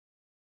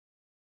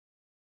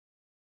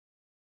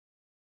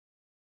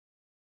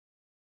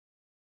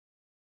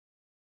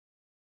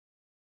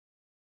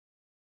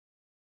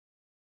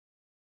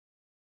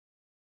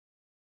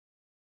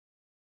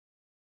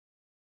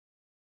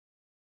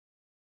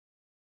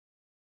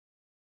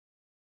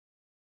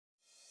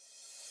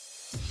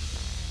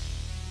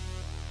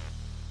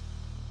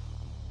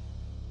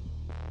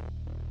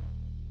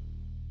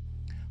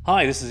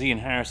Hi, this is Ian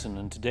Harrison,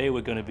 and today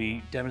we're going to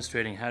be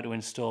demonstrating how to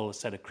install a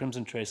set of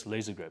Crimson Trace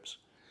Lasergrips.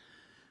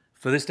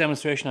 For this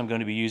demonstration I'm going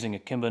to be using a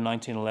Kimber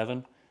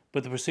 1911,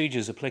 but the procedure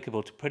is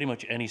applicable to pretty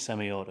much any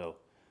semi-auto.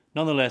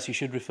 Nonetheless, you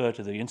should refer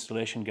to the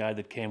installation guide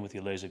that came with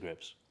your laser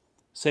grips.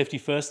 Safety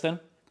first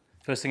then.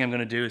 First thing I'm going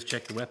to do is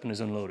check the weapon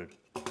is unloaded.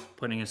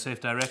 Putting in a safe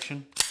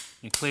direction,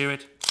 you clear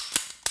it,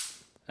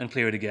 and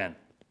clear it again.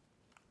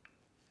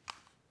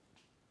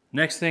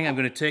 Next thing, I'm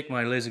going to take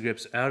my laser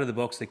grips out of the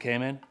box they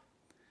came in,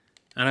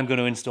 and I'm going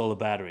to install the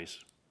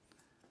batteries.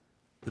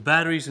 The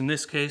batteries in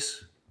this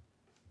case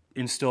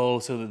install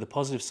so that the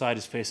positive side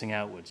is facing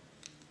outwards.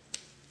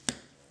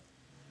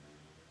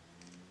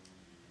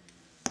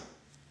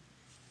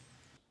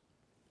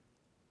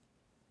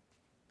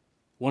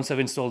 Once I've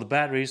installed the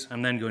batteries,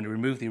 I'm then going to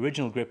remove the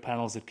original grip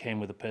panels that came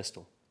with the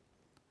pistol.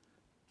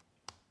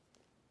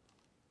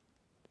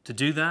 To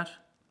do that,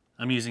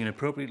 I'm using an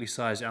appropriately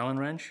sized Allen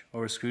wrench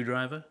or a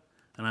screwdriver,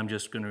 and I'm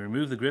just going to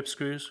remove the grip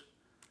screws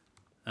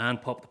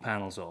and pop the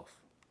panels off.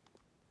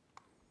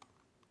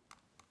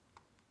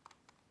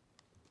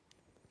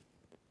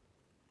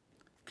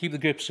 Keep the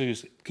grip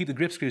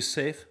screws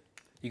safe.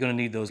 You're going to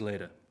need those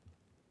later.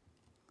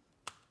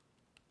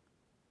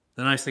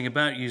 The nice thing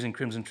about using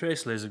Crimson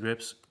Trace laser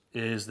grips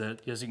is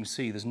that, as you can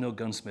see, there's no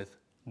gunsmith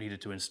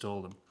needed to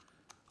install them.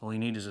 All you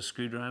need is a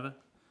screwdriver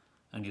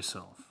and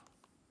yourself.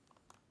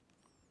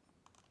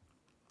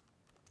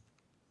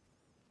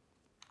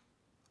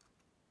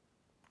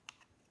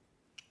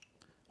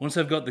 Once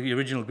I've got the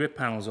original grip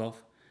panels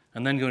off,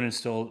 I'm then going to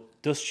install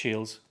dust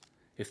shields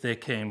if they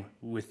came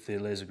with the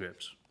laser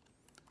grips.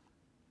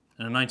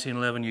 In a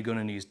 1911 you're going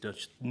to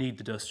need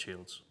the dust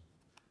shields.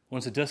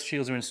 Once the dust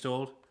shields are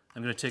installed,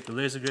 I'm going to take the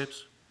laser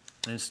grips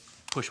and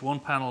push one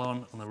panel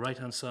on the right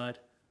hand side,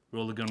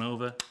 roll the gun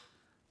over,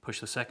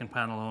 push the second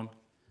panel on,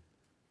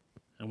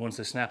 and once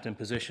they're snapped in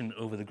position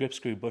over the grip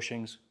screw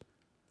bushings,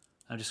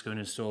 I'm just going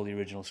to install the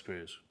original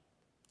screws.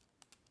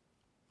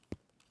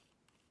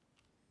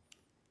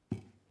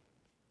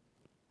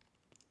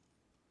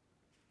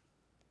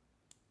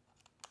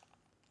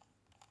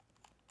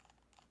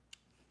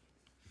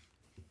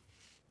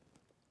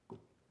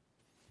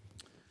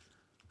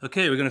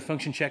 Okay, we're going to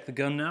function check the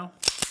gun now,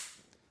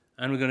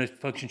 and we're going to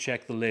function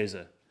check the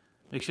laser.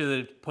 Make sure that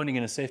it's pointing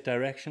in a safe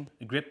direction,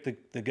 grip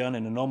the gun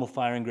in a normal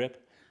firing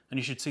grip, and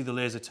you should see the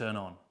laser turn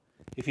on.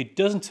 If it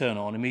doesn't turn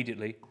on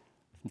immediately,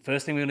 the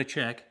first thing we're going to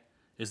check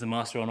is the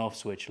master on-off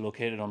switch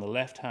located on the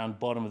left-hand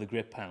bottom of the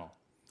grip panel.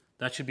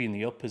 That should be in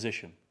the up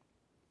position.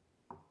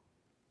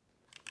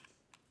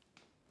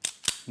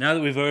 Now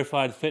that we've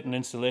verified the fit and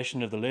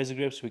installation of the laser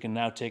grips, we can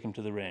now take them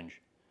to the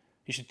range.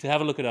 You should have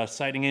a look at our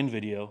sighting in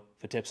video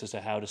for tips as to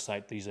how to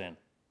sight these in.